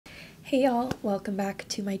Hey y'all, welcome back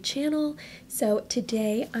to my channel. So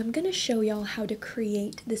today I'm going to show y'all how to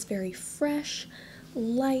create this very fresh,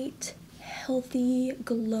 light, healthy,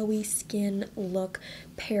 glowy skin look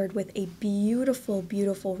paired with a beautiful,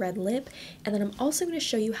 beautiful red lip. And then I'm also going to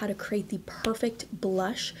show you how to create the perfect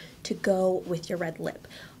blush to go with your red lip.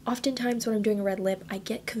 Oftentimes when I'm doing a red lip, I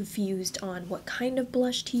get confused on what kind of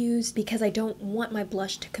blush to use because I don't want my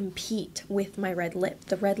blush to compete with my red lip.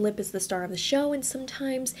 The red lip is the star of the show, and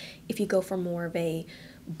sometimes if you go for more of a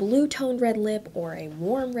blue toned red lip or a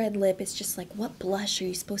warm red lip, it's just like, what blush are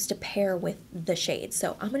you supposed to pair with the shade?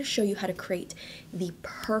 So I'm going to show you how to create the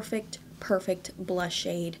perfect blush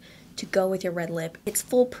shade to go with your red lip. It's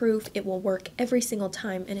foolproof, it will work every single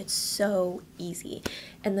time, and it's so easy.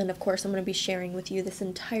 And then of course I'm going to be sharing with you this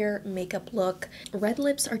entire makeup look. Red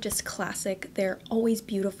lips are just classic. They're always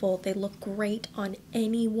beautiful. They look great on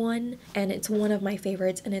anyone, and it's one of my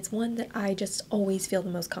favorites, and it's one that I just always feel the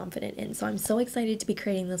most confident in. So I'm so excited to be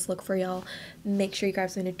creating this look for y'all. Make sure you grab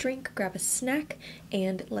something to drink, grab a snack,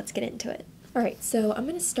 and let's get into it. Alright, so I'm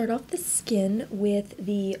going to start off the skin with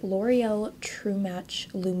the L'Oreal True Match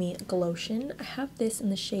Lumi Glotion. I have this in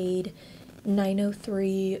the shade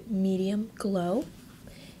 903 Medium Glow,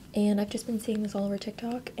 and I've just been seeing this all over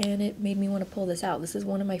TikTok, and it made me want to pull this out. This is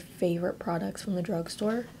one of my favorite products from the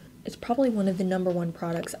drugstore. It's probably one of the #1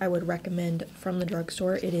 products I would recommend from the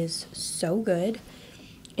drugstore. It is so good,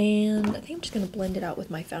 and I think I'm just going to blend it out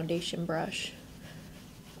with my foundation brush.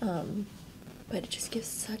 But it just gives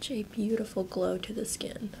such a beautiful glow to the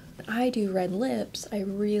skin. When I do red lips, I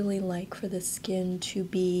really like for the skin to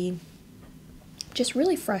be just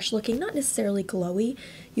really fresh looking, not necessarily glowy.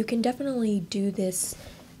 You can definitely do this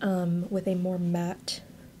with a more matte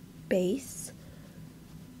base,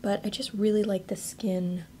 but I just really like the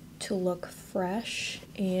skin to look fresh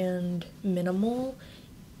and minimal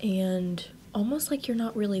and almost like you're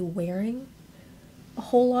not really wearing a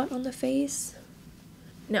whole lot on the face.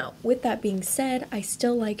 Now, with that being said, I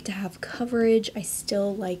still like to have coverage. I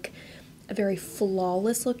still like a very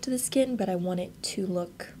flawless look to the skin, but I want it to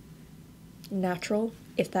look natural,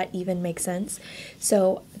 if that even makes sense.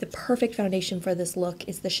 So the perfect foundation for this look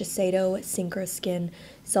is the Shiseido Synchro Skin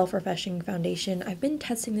Self-Refreshing Foundation. I've been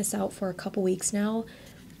testing this out for a couple weeks now.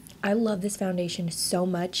 I love this foundation so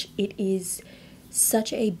much. It is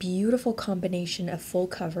such a beautiful combination of full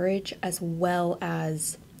coverage as well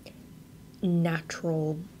as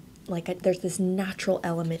natural, like there's this natural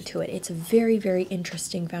element to it. It's a very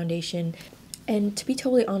interesting foundation, and to be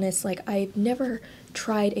totally honest, like I've never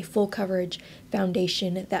tried a full coverage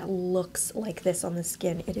foundation that looks like this on the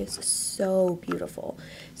skin. It is so beautiful.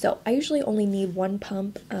 So I usually only need one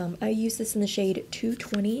pump. I use this in the shade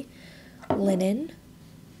 220 Linen,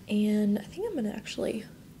 and I think I'm gonna actually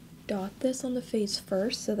dot this on the face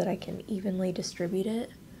first so that I can evenly distribute it.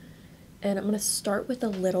 And I'm gonna start with a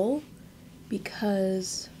little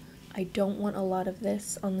because I don't want a lot of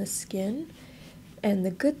this on the skin. And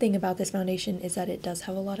the good thing about this foundation is that it does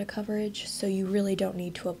have a lot of coverage, so you really don't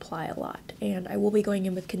need to apply a lot. And I will be going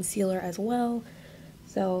in with concealer as well,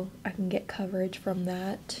 so I can get coverage from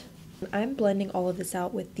that. I'm blending all of this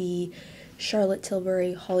out with the Charlotte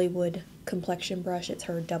Tilbury Hollywood complexion brush. It's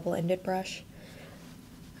her double-ended brush.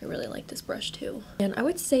 I really like this brush too. And I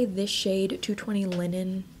would say this shade, 220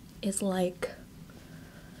 Linen, is like,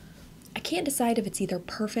 I can't decide if it's either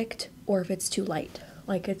perfect or if it's too light.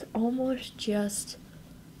 Like it's almost just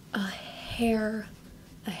a hair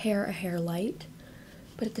light,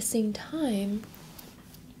 but at the same time,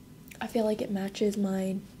 I feel like it matches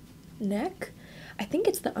my neck. I think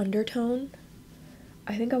it's the undertone.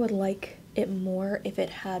 I think I would like it more if it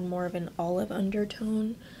had more of an olive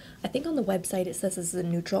undertone. I think on the website it says this is a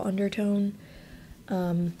neutral undertone,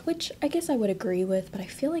 which I guess I would agree with, but I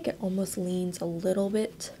feel like it almost leans a little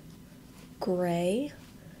bit gray,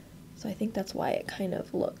 so I think that's why it kind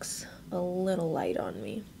of looks a little light on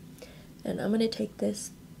me. And I'm going to take this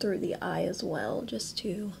through the eye as well, just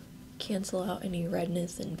to cancel out any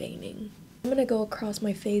redness and veining. I'm going to go across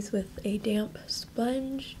my face with a damp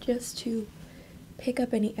sponge just to pick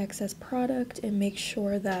up any excess product and make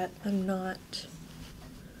sure that I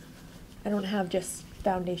don't have just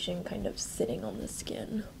foundation kind of sitting on the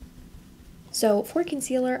skin. So for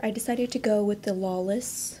concealer, I decided to go with the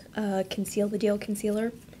Lawless Conceal the Deal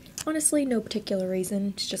concealer. Honestly, no particular reason.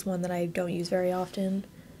 It's just one that I don't use very often.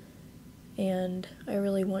 And I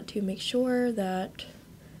really want to make sure that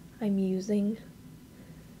I'm using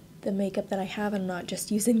the makeup that I have and not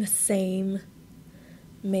just using the same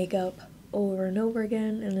makeup over and over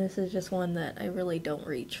again. And this is just one that I really don't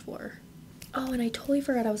reach for. Oh, and I totally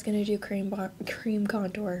forgot I was going to do cream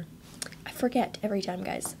contour. I forget every time,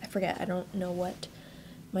 guys. I forget. I don't know what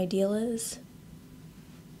my deal is,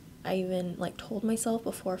 I even like told myself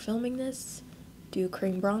before filming this, do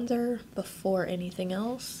cream bronzer before anything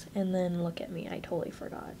else, and then look at me, I totally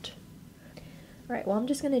forgot. Alright, well I'm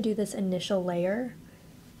just going to do this initial layer,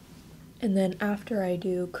 and then after I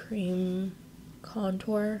do cream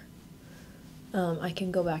contour, I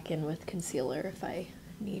can go back in with concealer if I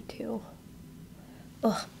need to.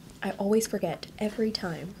 Ugh, I always forget every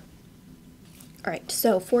time. Alright,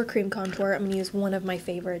 so for cream contour, I'm going to use one of my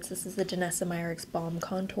favorites. This is the Danessa Myricks Balm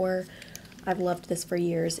Contour. I've loved this for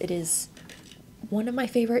years. It is one of my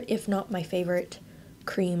favorite, if not my favorite,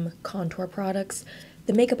 cream contour products.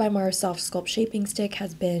 The Makeup by Mara Soft Sculpt Shaping Stick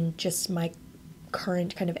has been just my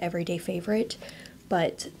current kind of everyday favorite,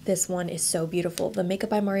 but this one is so beautiful. The Makeup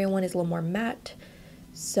by Mario one is a little more matte,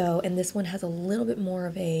 and this one has a little bit more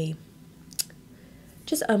of a,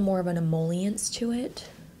 just a more of an emollience to it.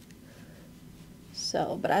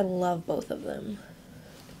 So, but I love both of them.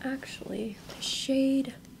 Actually, the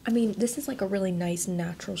shade, I mean, this is like a really nice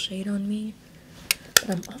natural shade on me, but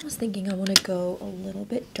I'm almost thinking I want to go a little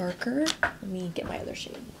bit darker. Let me get my other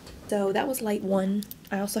shade. So that was light 1.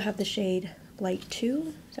 I also have the shade light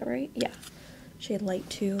 2. Is that right? Yeah. Shade light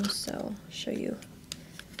 2. So I'll show you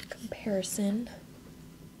comparison.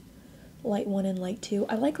 Light 1 and light 2.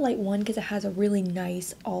 I like light 1 because it has a really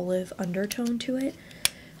nice olive undertone to it,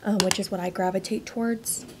 which is what I gravitate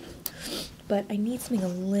towards. But I need something a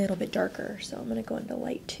little bit darker, so I'm going to go into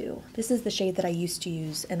light 2. This is the shade that I used to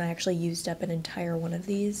use, and I actually used up an entire one of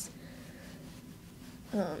these.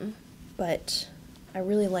 But I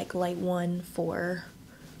really like light 1 for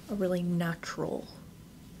a really natural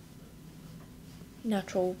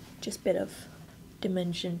just bit of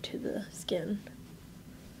dimension to the skin.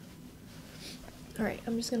 Alright,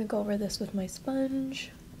 I'm just going to go over this with my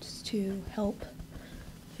sponge just to help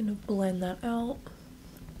kind of blend that out.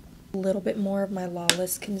 A little bit more of my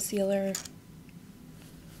Lawless concealer,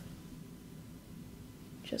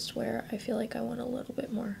 just where I feel like I want a little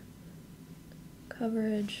bit more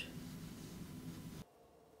coverage.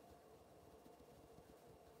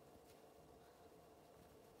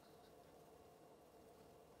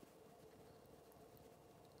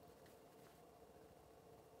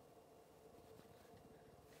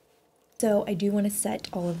 So I do want to set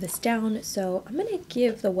all of this down, so I'm going to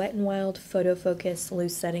give the Wet n Wild Photofocus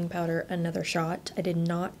Loose Setting Powder another shot. I did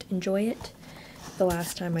not enjoy it the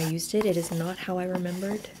last time I used it. It is not how I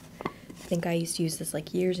remembered. I think I used to use this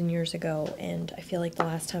like years and years ago, and I feel like the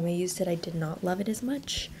last time I used it I did not love it as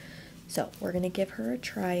much. So we're going to give her a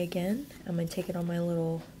try again. I'm going to take it on my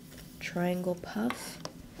little triangle puff.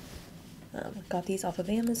 Got these off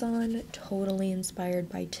of Amazon, totally inspired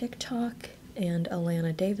by TikTok and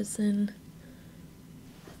Alana Davison,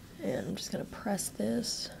 and I'm just going to press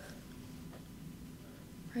this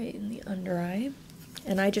right in the under eye,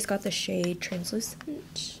 and I just got the shade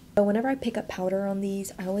Translucent. So whenever I pick up powder on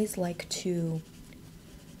these, I always like to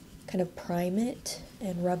kind of prime it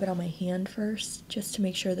and rub it on my hand first, just to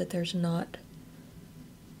make sure that there's not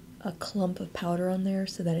a clump of powder on there,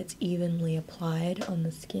 so that it's evenly applied on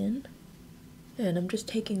the skin. And I'm just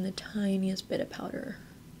taking the tiniest bit of powder,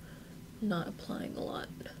 not applying a lot.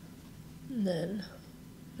 And then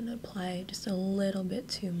I'm going to apply just a little bit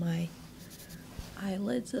to my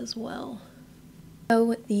eyelids as well.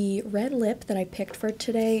 So the red lip that I picked for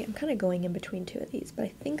today, I'm kind of going in between two of these, but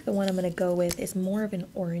I think the one I'm going to go with is more of an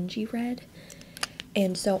orangey red.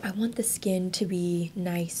 And so I want the skin to be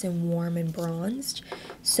nice and warm and bronzed.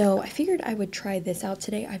 So I figured I would try this out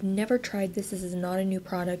today. I've never tried this. This is not a new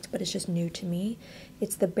product, but it's just new to me.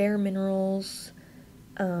 It's the bareminerals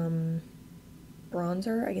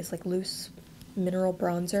bronzer, I guess like loose mineral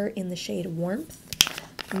bronzer in the shade Warmth.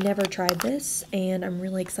 Never tried this, and I'm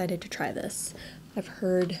really excited to try this. I've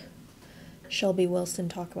heard Shelby Wilson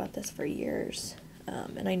talk about this for years,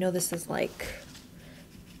 and I know this is like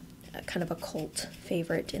kind of a cult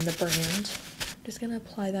favorite in the brand. I'm just gonna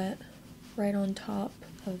apply that right on top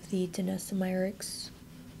of the Danessa Myricks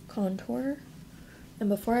contour, and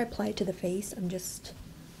before I apply it to the face, I'm just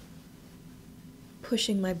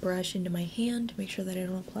pushing my brush into my hand to make sure that I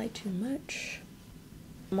don't apply too much.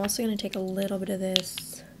 I'm also going to take a little bit of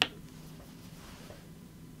this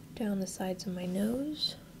down the sides of my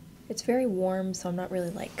nose. It's very warm, so I'm not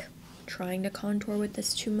really like trying to contour with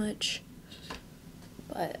this too much,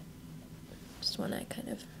 but just want to kind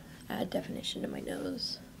of add definition to my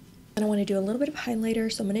nose. And I want to do a little bit of highlighter,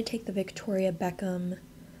 so I'm going to take the Victoria Beckham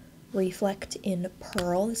Reflect in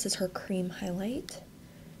Pearl. This is her cream highlight.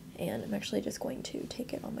 And I'm actually just going to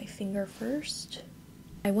take it on my finger first.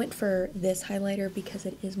 I went for this highlighter because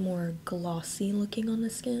it is more glossy looking on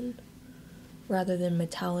the skin rather than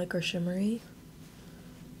metallic or shimmery.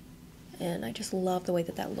 And I just love the way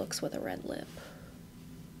that that looks with a red lip.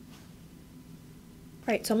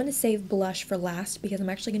 Alright, so I'm going to save blush for last because I'm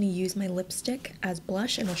actually going to use my lipstick as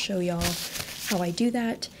blush, and I'll show y'all how I do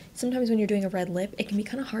that. Sometimes when you're doing a red lip, it can be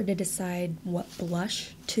kind of hard to decide what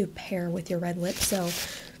blush to pair with your red lip. So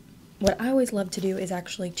what I always love to do is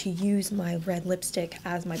actually to use my red lipstick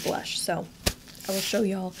as my blush. So I will show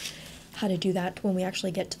y'all how to do that when we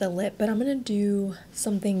actually get to the lip. But I'm going to do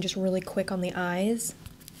something just really quick on the eyes.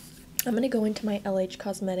 I'm going to go into my LH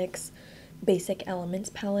Cosmetics Basic Elements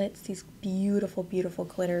palettes. These beautiful, beautiful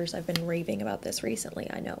glitters. I've been raving about this recently.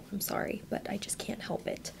 I know, I'm sorry, but I just can't help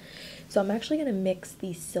it. So I'm actually going to mix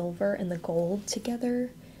the silver and the gold together.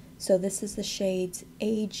 So this is the shades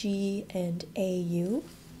AG and AU.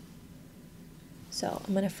 So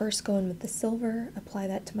I'm going to first go in with the silver, apply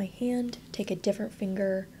that to my hand, take a different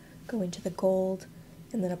finger, go into the gold,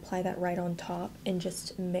 and then apply that right on top and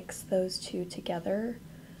just mix those two together.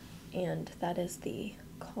 And that is the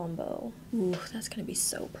combo. Ooh, that's gonna be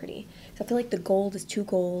so pretty. So I feel like the gold is too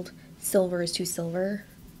gold, silver is too silver.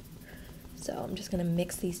 So I'm just gonna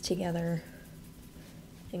mix these together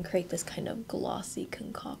and create this kind of glossy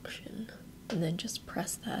concoction. And then just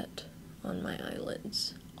press that on my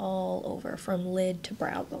eyelids all over from lid to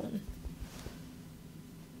brow bone.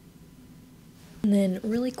 And then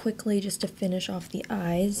really quickly, just to finish off the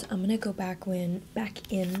eyes, I'm gonna go back in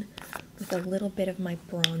with a little bit of my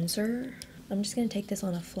bronzer. I'm just going to take this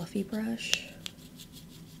on a fluffy brush,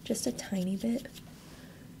 just a tiny bit,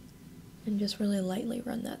 and just really lightly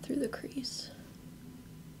run that through the crease.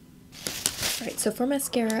 Alright, so for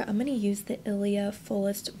mascara, I'm going to use the Ilia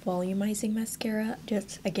Fullest Volumizing Mascara.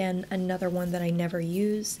 Just, again, another one that I never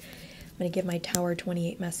use. I'm going to give my Tower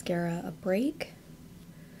 28 mascara a break.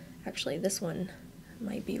 Actually, this one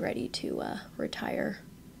might be ready to retire.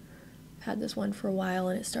 I've had this one for a while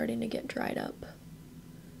and it's starting to get dried up.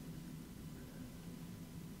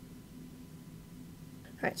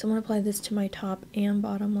 Alright, so I'm going to apply this to my top and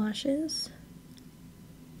bottom lashes.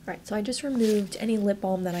 Alright, so I just removed any lip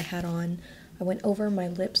balm that I had on. I went over my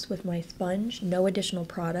lips with my sponge, no additional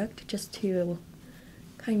product, just to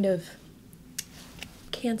kind of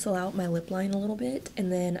cancel out my lip line a little bit.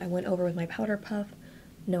 And then I went over with my powder puff,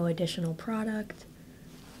 no additional product,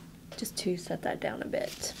 just to set that down a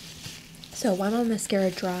bit. So while my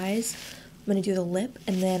mascara dries, I'm going to do the lip,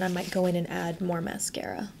 and then I might go in and add more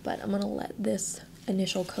mascara. But I'm going to let this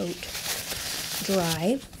initial coat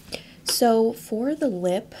dry. So for the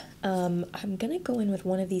lip, I'm gonna go in with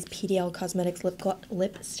one of these PDL Cosmetics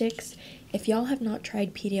lipsticks. If y'all have not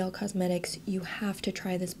tried PDL Cosmetics, you have to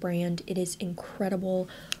try this brand. It is incredible.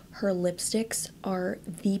 Her lipsticks are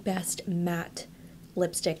the best matte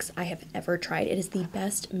lipsticks I have ever tried. It is the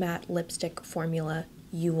best matte lipstick formula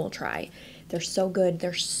you will try. They're so good.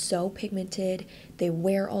 They're so pigmented. They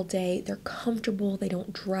wear all day. They're comfortable. They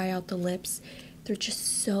don't dry out the lips. They're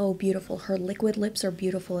just so beautiful. Her liquid lips are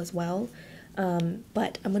beautiful as well.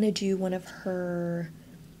 But I'm going to do one of her,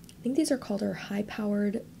 I think these are called her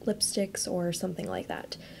high-powered lipsticks or something like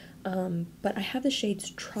that. But I have the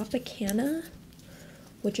shades Tropicana,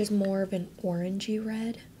 which is more of an orangey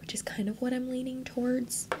red, which is kind of what I'm leaning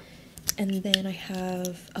towards. And then I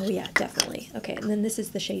have, oh yeah, definitely. Okay, and then this is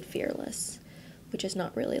the shade Fearless, which is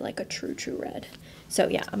not really like a true red. So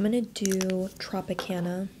yeah, I'm going to do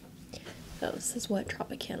Tropicana. Oh, this is what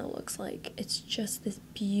Tropicana looks like. It's just this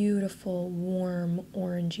beautiful, warm,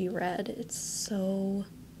 orangey red. It's so...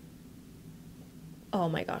 oh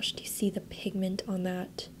my gosh, do you see the pigment on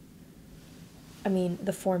that? I mean,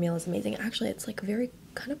 the formula is amazing. Actually, it's like very,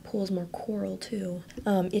 kind of pulls more coral too.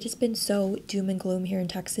 It has been so doom and gloom here in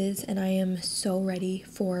Texas, and I am so ready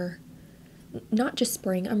for, not just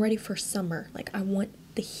spring, I'm ready for summer. Like, I want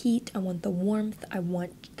the heat, I want the warmth, I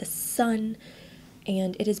want the sun.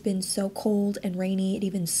 And it has been so cold and rainy. It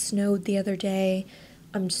even snowed the other day.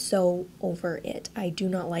 I'm so over it. I do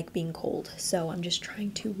not like being cold. So I'm just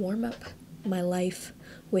trying to warm up my life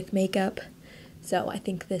with makeup. So I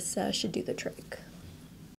think this should do the trick.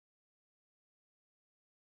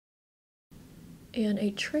 And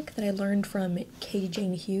a trick that I learned from Katie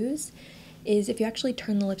Jane Hughes is if you actually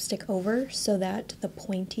turn the lipstick over so that the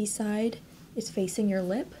pointy side is facing your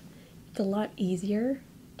lip, it's a lot easier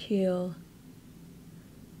to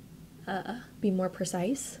be more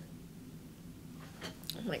precise.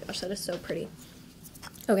 Oh my gosh, that is so pretty.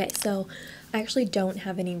 Okay, so I actually don't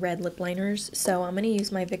have any red lip liners, so I'm going to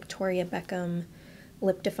use my Victoria Beckham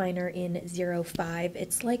lip definer in 05.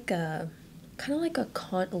 It's like a kind of like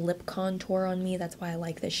a lip contour on me. That's why I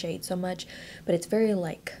like this shade so much, but it's very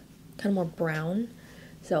like kind of more brown.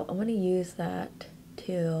 So I'm going to use that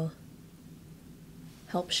to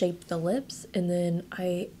help shape the lips. And then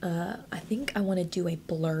I think I want to do a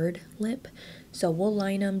blurred lip, so we'll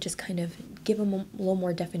line them, just kind of give them a little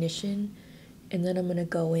more definition, and then I'm going to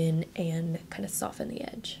go in and kind of soften the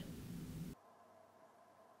edge.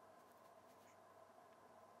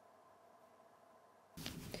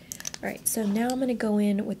 Alright, so now I'm going to go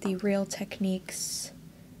in with the Real Techniques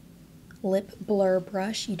lip blur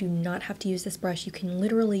brush. You do not have to use this brush. You can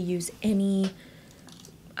literally use any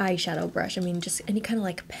eyeshadow brush. I mean, just any kind of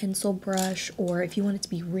like pencil brush, or if you want it to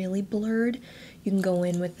be really blurred, you can go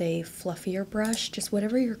in with a fluffier brush, just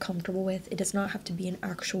whatever you're comfortable with. It does not have to be an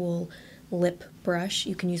actual lip brush.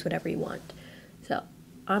 You can use whatever you want. So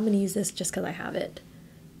I'm going to use this just because I have it.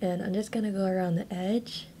 And I'm just going to go around the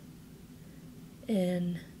edge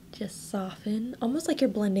and just soften, almost like you're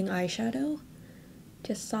blending eyeshadow.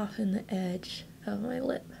 Just soften the edge of my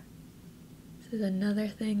lip. This is another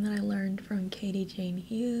thing that I learned from Katie Jane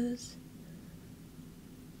Hughes.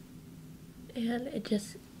 And it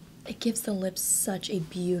gives the lips such a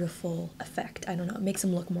beautiful effect. I don't know, it makes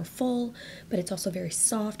them look more full, but it's also very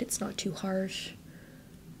soft. It's not too harsh.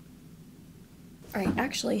 Alright,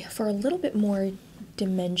 actually, for a little bit more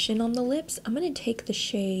dimension on the lips, I'm going to take the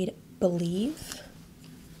shade Believe,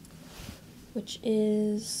 which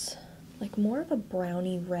is like more of a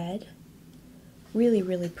browny red. Really,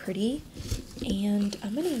 really pretty. And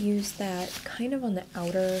I'm going to use that kind of on the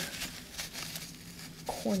outer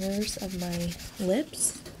corners of my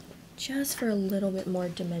lips, just for a little bit more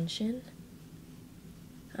dimension.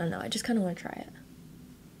 I don't know, I just kind of want to try it.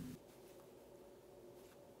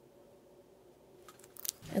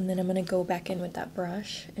 And then I'm going to go back in with that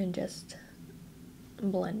brush and just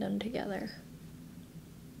blend them together.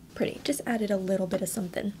 Pretty, just added a little bit of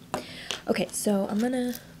something. Okay, so I'm going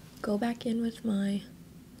to go back in with my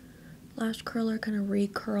lash curler, kind of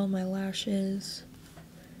recurl my lashes,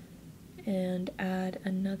 and add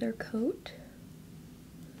another coat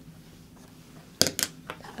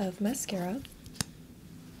of mascara.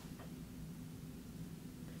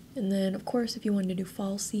 And then, of course, if you wanted to do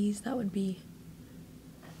falsies, that would be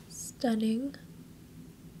stunning.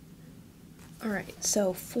 Alright,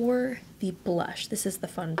 so for the blush, this is the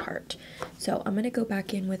fun part. So I'm going to go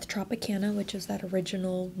back in with Tropicana, which is that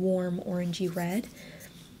original warm orangey red.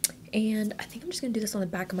 And I think I'm just going to do this on the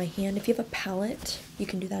back of my hand. If you have a palette, you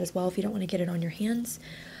can do that as well if you don't want to get it on your hands.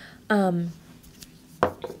 But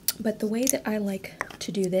the way that I like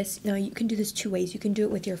to do this, now you can do this two ways. You can do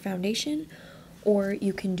it with your foundation, or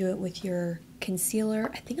you can do it with your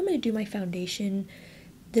concealer. I think I'm going to do my foundation.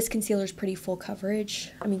 This concealer is pretty full coverage.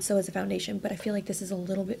 I mean, so is the foundation, but I feel like this is a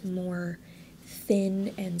little bit more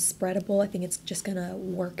thin and spreadable. I think it's just gonna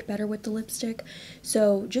work better with the lipstick.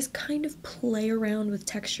 So just kind of play around with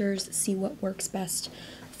textures, see what works best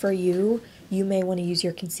for you. You may want to use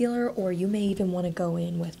your concealer, or you may even want to go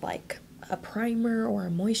in with like a primer or a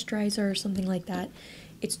moisturizer or something like that.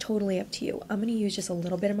 It's totally up to you. I'm going to use just a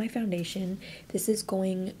little bit of my foundation. This is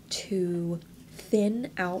going to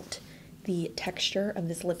thin out the texture of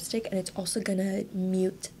this lipstick, and it's also going to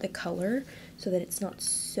mute the color so that it's not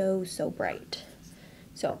so bright.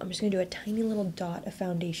 So I'm just going to do a tiny little dot of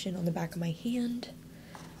foundation on the back of my hand.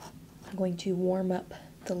 I'm going to warm up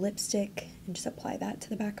the lipstick and just apply that to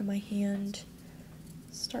the back of my hand.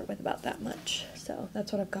 Start with about that much. So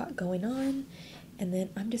that's what I've got going on. And then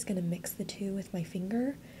I'm just going to mix the two with my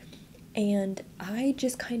finger. And I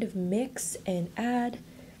just kind of mix and add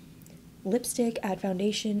lipstick, add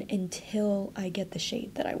foundation until I get the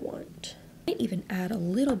shade that I want. I might even add a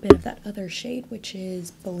little bit of that other shade, which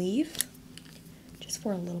is Believe, just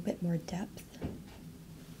for a little bit more depth.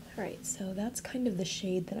 Alright, so that's kind of the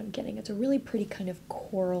shade that I'm getting. It's a really pretty kind of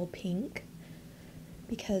coral pink,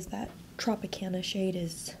 because that Tropicana shade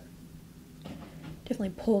is definitely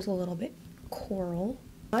pulls a little bit coral.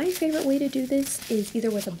 My favorite way to do this is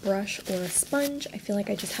either with a brush or a sponge. I feel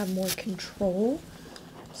like I just have more control.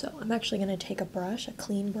 So I'm actually going to take a brush, a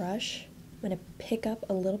clean brush. I'm going to pick up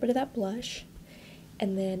a little bit of that blush,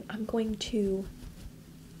 and then I'm going to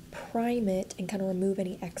prime it and kind of remove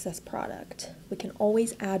any excess product. We can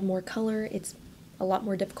always add more color. It's a lot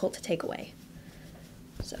more difficult to take away.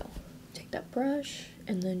 So take that brush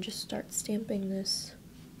and then just start stamping this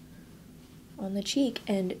on the cheek.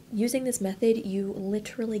 And using this method, you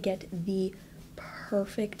literally get the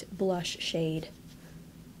perfect blush shade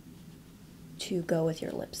to go with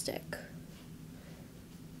your lipstick.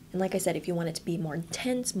 And like I said, if you want it to be more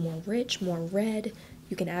intense, more rich, more red,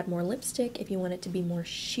 you can add more lipstick. If you want it to be more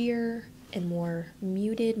sheer and more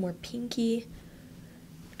muted, more pinky,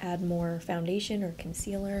 add more foundation or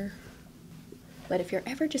concealer. But if you're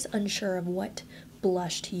ever just unsure of what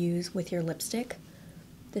blush to use with your lipstick,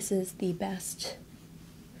 this is the best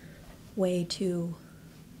way to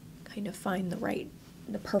kind of find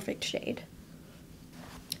the perfect shade.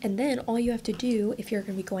 And then all you have to do, if you're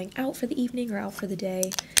going to be going out for the evening or out for the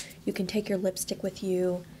day, you can take your lipstick with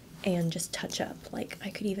you and just touch up. Like, I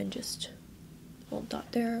could even just a little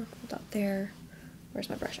dot there, little dot there. Where's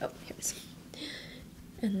my brush? Oh, here it is.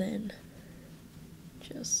 And then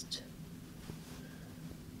just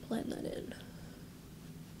blend that in.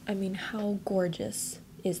 I mean, how gorgeous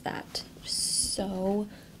is that? So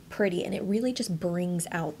pretty, and it really just brings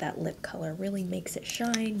out that lip color, really makes it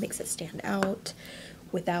shine, makes it stand out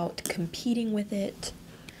without competing with it.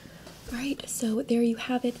 Alright, so there you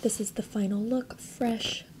have it. This is the final look.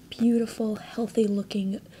 Fresh, beautiful, healthy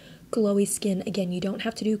looking, glowy skin. Again, you don't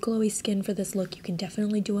have to do glowy skin for this look. You can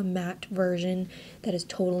definitely do a matte version. That is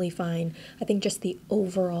totally fine. I think just the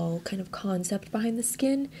overall kind of concept behind the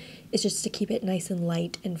skin is just to keep it nice and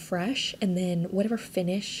light and fresh, and then whatever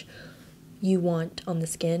finish you want on the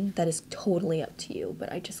skin, that is totally up to you.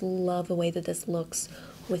 But I just love the way that this looks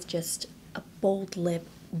with just a bold lip,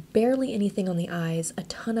 barely anything on the eyes, a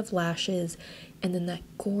ton of lashes, and then that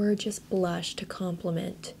gorgeous blush to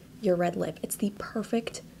complement your red lip. It's the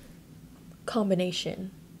perfect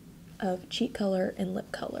combination of cheek color and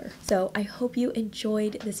lip color. So I hope you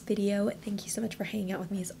enjoyed this video. Thank you so much for hanging out with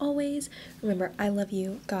me as always. Remember, I love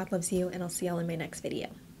you, God loves you, and I'll see y'all in my next video.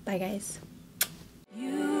 Bye guys.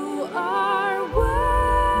 You are